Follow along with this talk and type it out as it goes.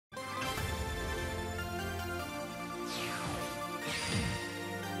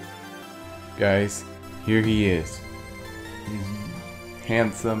guys, here he is. He's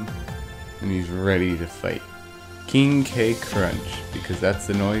handsome and he's ready to fight. King K Krunch, because that's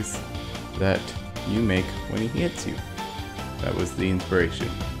the noise that you make when he hits you. That was the inspiration.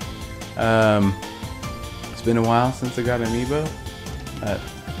 It's been a while since I got Amiibo.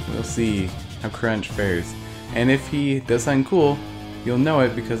 We'll see how Krunch fares. And if he does something cool, you'll know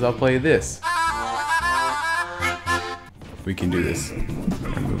it because I'll play this. We can do this.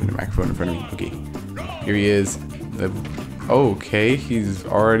 I'm moving the microphone in front of me. Okay. Here he is. Okay, he's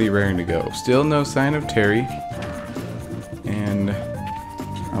already raring to go. Still no sign of Terry. And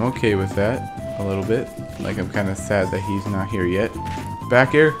I'm okay with that a little bit. Like, I'm kind of sad that he's not here yet.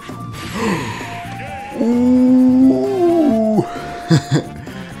 Back air. Ooh.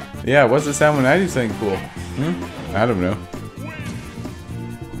 Yeah, what's the sound when I do something cool? I don't know.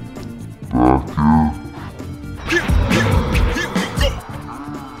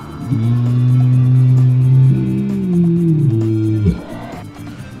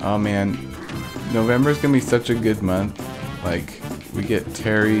 Oh man, November's gonna be such a good month. Like, we get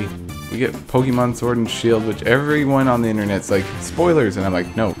Terry, we get Pokemon Sword and Shield, which everyone on the internet's like, spoilers, and I'm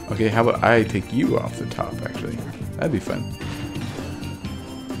like, no. Okay, how about I take you off the top, actually? That'd be fun.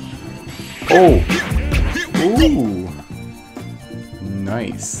 Oh! Ooh!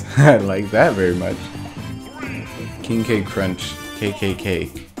 Nice. I like that very much. King K Krunch,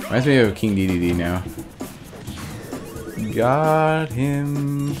 KKK. Reminds me of King DDD now. Got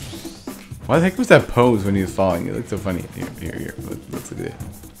him. What the heck was that pose when he was falling? It looked so funny. Here. Let's look at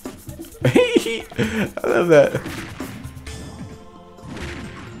it. I love that.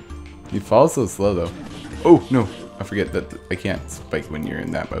 He falls so slow though. Oh no! I forget that I can't spike when you're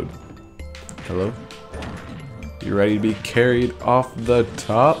in that mode. Hello? You ready to be carried off the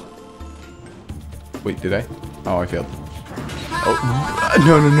top? Wait, did I? Oh, I failed. Oh,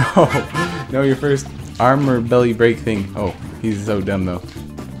 no. No, your first armor belly break thing. Oh, he's so dumb though.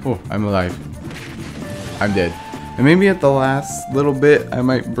 Oh, I'm alive. I'm dead. And maybe at the last little bit, I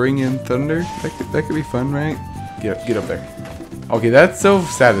might bring in thunder. That could be fun, right? Get up there. Okay, that's so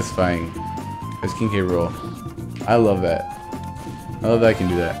satisfying. As King K. Rool. I love that. I love that I can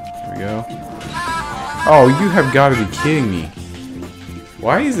do that. Here we go. Oh, you have got to be kidding me.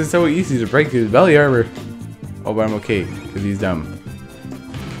 Why is it so easy to break his belly armor? Oh, but I'm okay, because he's dumb.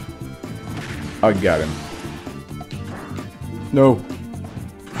 I got him. No.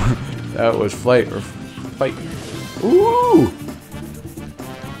 That was flight or fight. Ooh!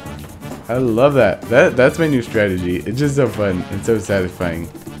 I love that. That's my new strategy. It's just so fun and so satisfying.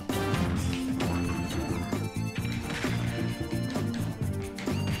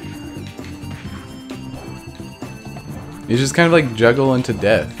 It's just kind of like juggling to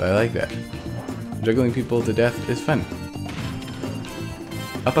death. I like that. Juggling people to death is fun.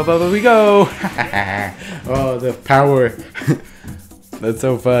 Up we go! Oh, the power. That's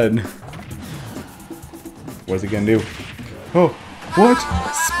so fun. What's he gonna do? Oh, what?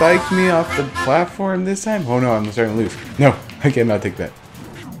 Spiked me off the platform this time? Oh no, I'm starting to lose. No, I cannot take that.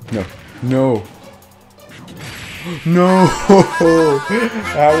 No. No.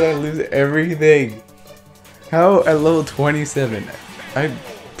 How did I lose everything? How at level 27? I'm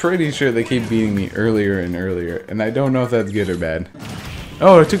pretty sure they keep beating me earlier and earlier, and I don't know if that's good or bad.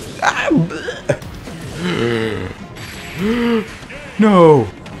 Oh, it took. Ah, no!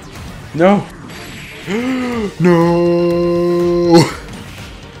 No! No!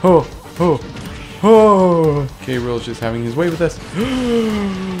 Oh! K. Rool's just having his way with us.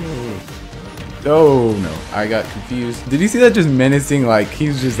 Oh no, I got confused. Did you see that just menacing? Like,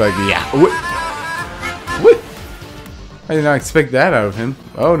 he's just like, yeah. What? I did not expect that out of him.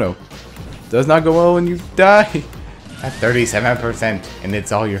 Oh no. Does not go well when you die. At 37%, and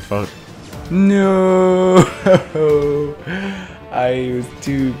it's all your fault. No. I was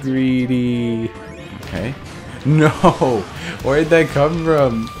too greedy. Okay. No. Where'd that come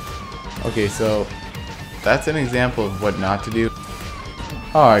from? Okay, so that's an example of what not to do.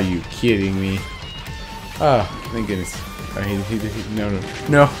 Are you kidding me? Oh, thank goodness.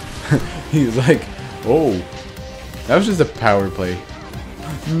 No. He was like, oh. That was just a power play.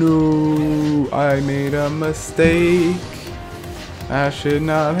 No, I made a mistake. I should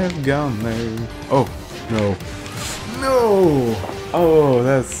not have gone there. Oh, no. No! Oh,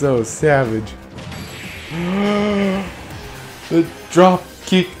 that's so savage. The drop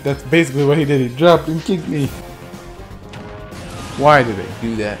kick. That's basically what he did. He dropped and kicked me. Why did I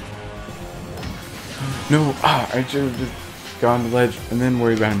do that? No, I should have just gone to the ledge and then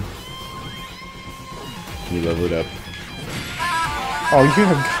worried about him. Can we level it up? Oh, you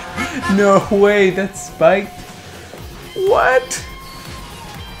have... No way, that's spiked. What?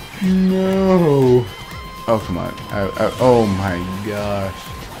 No. Oh, come on. Oh my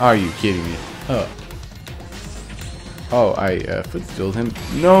gosh. Are you kidding me? Oh, I footstooled him.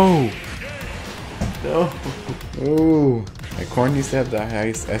 No. No. Oh. My corn used to have the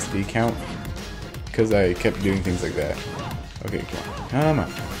highest SD count because I kept doing things like that. Okay, come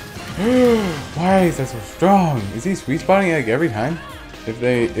on. Why is that so strong? Is he sweet spotting like every time? If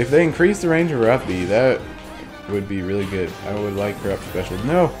they increase the range of her up B, that would be really good. I would like her up special.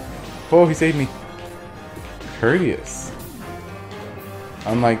 No! Oh, he saved me. Courteous.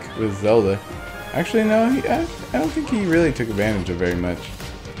 Unlike with Zelda. Actually, no, I don't think he really took advantage of very much.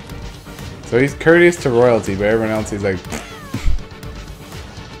 So he's courteous to royalty, but everyone else he's like...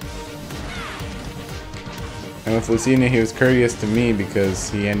 And with Lucina, he was courteous to me because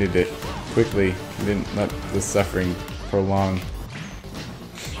he ended it quickly. He didn't let the suffering prolong.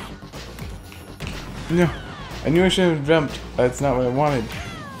 No, I knew I should have jumped. That's not what I wanted.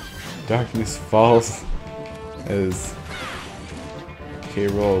 Darkness falls as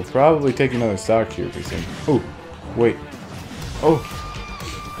Rool. Probably take another stock here pretty soon. Oh, wait. Oh.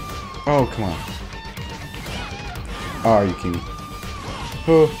 Oh, come on. Oh, are you kidding me?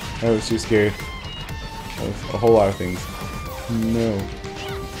 Oh, that was too scary. That was a whole lot of things. No.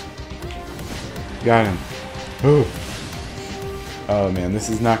 Got him. Oh. Oh man, this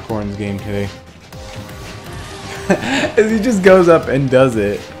is not Corn's game today. As he just goes up and does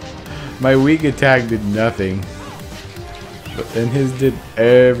it. My weak attack did nothing. But then his did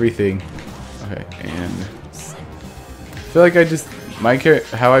everything. Okay, and I feel like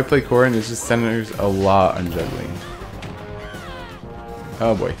how I play Corn is just centers a lot on juggling.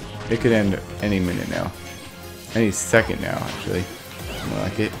 Oh boy. It could end any minute now. Any second now, actually. I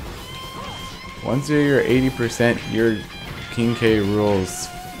like it. Once you're 80%, you're King K. Rool's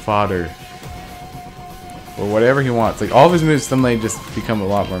fodder. Or whatever he wants. Like, all of his moves suddenly just become a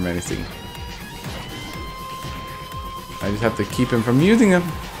lot more menacing. I just have to keep him from using them.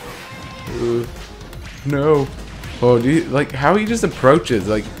 No. Oh, like, how he just approaches,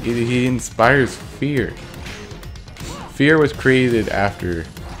 like, he inspires fear. Fear was created after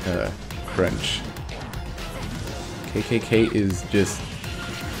Krunch. KKK is just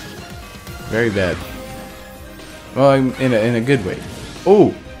very bad. Well, in a good way.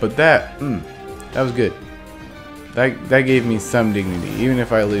 Oh, but that was good. That gave me some dignity, even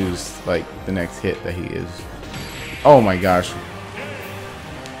if I lose like the next hit that he is. Oh my gosh.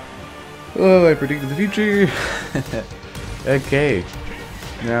 Oh, I predicted the future. Okay.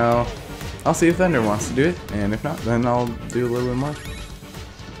 Now, I'll see if Thunder wants to do it, and if not, then I'll do a little bit more.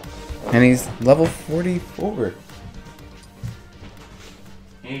 And he's level 44.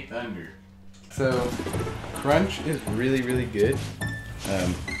 Hey, Thunder. So, Krunch is really, really good.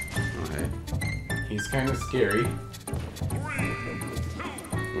 Okay. He's kind of scary.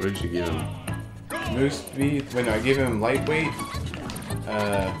 What did you give him? Move speed. Wait, no, I gave him lightweight,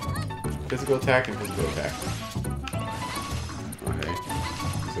 physical attack, and physical attack. Okay.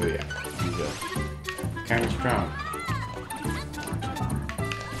 So yeah, he's kind of strong.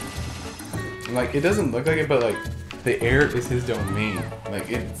 And, like, it doesn't look like it, but like the air is his domain. Like,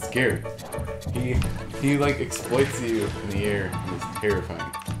 it's scary. He like exploits you in the air. And it's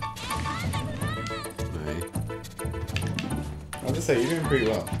terrifying. I'll just say, you're doing pretty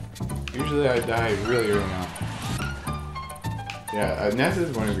well. Usually I die really early on. Yeah, Ness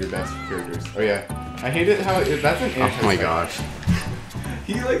is one of your best characters. Oh yeah. I hate it how that's an anti-spike. Oh my gosh.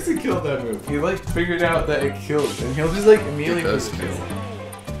 He likes to kill that move. He like figured out that it kills, and he'll just like immediately It does kill.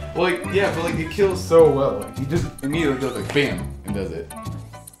 Well, like, yeah, but like it kills so well. Like, he just immediately goes like bam and does it.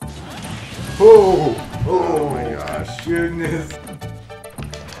 Oh! Oh my gosh. Goodness.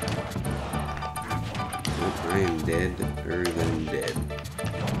 I am deader than dead.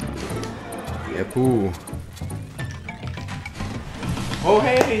 Yep. Ooh. Oh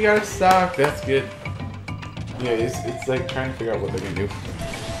hey, you got a stock. That's good. Yeah, it's like trying to figure out what they're gonna do.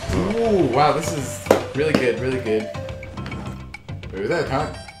 Ooh, wow, this is really good, really good. Wait, was that a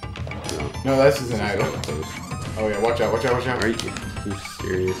taunt? No, that's just an idol. Oh yeah, watch out, watch out, watch out. Are you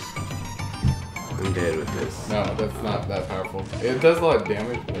serious? I'm dead with this. No, that's not that powerful. It does a lot of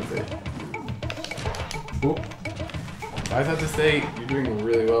damage, but that's it. Ooh. I have to say, you're doing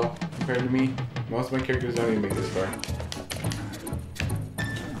really well compared to me. Most of my characters don't even make this far.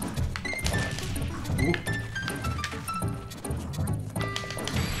 Ooh.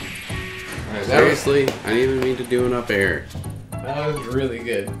 Right, Seriously? I didn't even mean to do an up air. That was really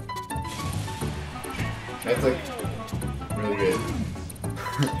good. That's like really good.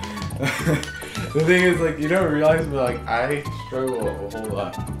 The thing is, like, you don't realize, but like I struggle a whole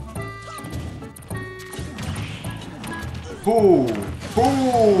lot. Ooh,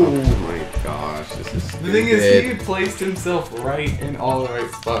 Oh my gosh, this is stupid. The thing is, he placed himself right in all the right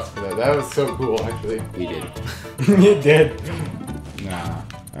spots for that. That was so cool, actually. He did. You did. Nah,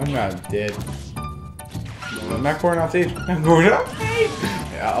 I'm not dead. I'm not going off stage. I'm going off stage.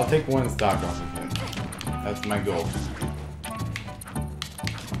 Yeah, I'll take one stock off of him. That's my goal.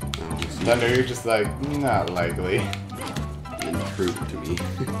 Thunder, you're just like, not likely. And prove to me.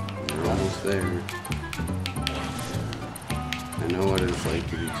 We're almost there. I know what it's like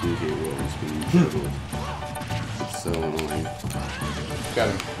to be two heroes being turtles. It's so annoying. Got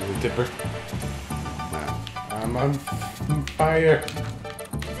him with a tipper. Wow. I'm on fire.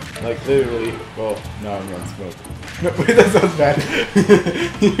 Like literally. Well, no, I'm on smoke. No, wait, that sounds bad.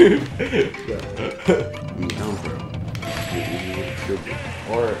 I'm down throw.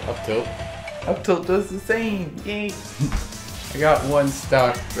 Or up tilt. Up tilt does the same. Yay. I got one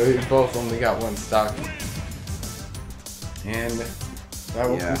stock. We both only got one stock. And that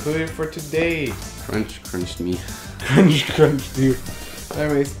will conclude it for today. Krunch crunched me. Crunch, dude.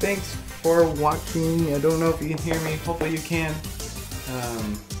 Anyways, thanks for watching. I don't know if you can hear me. Hopefully you can.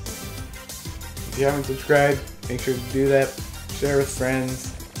 If you haven't subscribed, make sure to do that. Share with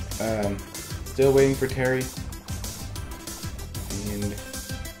friends. Still waiting for Terry. And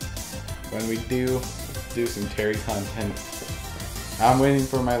when we do some Terry content, I'm waiting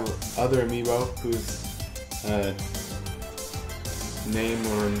for my other Amiibo, whose name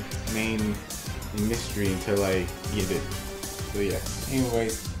or main mystery until I get it. So yeah.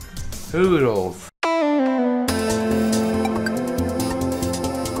 Anyways, toodles.